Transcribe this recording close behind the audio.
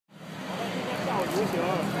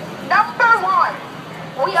Number one,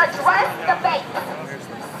 we address the banks.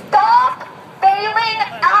 Stop bailing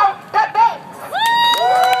out the banks.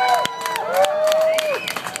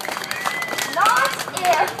 Not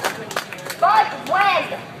if, but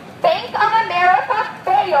when Bank of America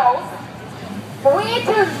fails, we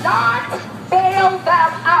do not bail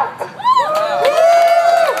them out.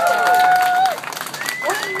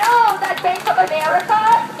 We know that Bank of America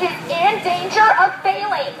is in danger of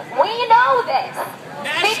failing. We know this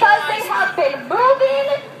because they have been moving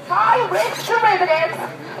high-risk derivatives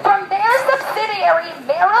from their subsidiary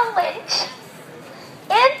Merrill Lynch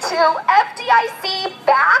into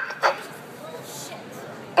FDIC-backed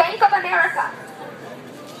Bank of America.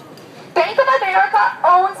 Bank of America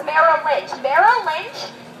owns Merrill Lynch. Merrill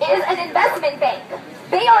Lynch is an investment bank.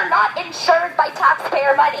 They are not insured by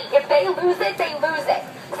taxpayer money. If they lose it, they lose it.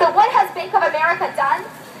 So what has Bank of America done?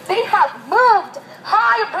 They have moved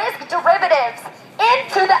high-risk derivatives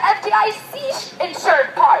into the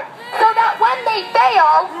FDIC-insured part, so that when they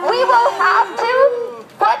fail, we will have to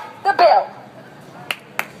foot the bill.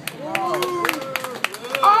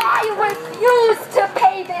 I refuse to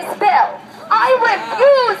pay this bill. I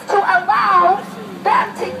refuse to allow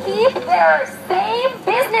them to keep their same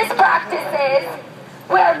business practices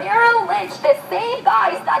where Merrill Lynch, the same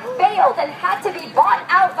guys that failed and had to be bought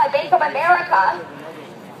out by Bank of America,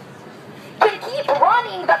 can keep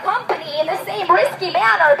running the company in the same risky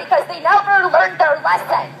manner because they never learned their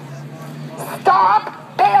lesson.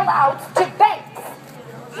 Stop bailouts to banks.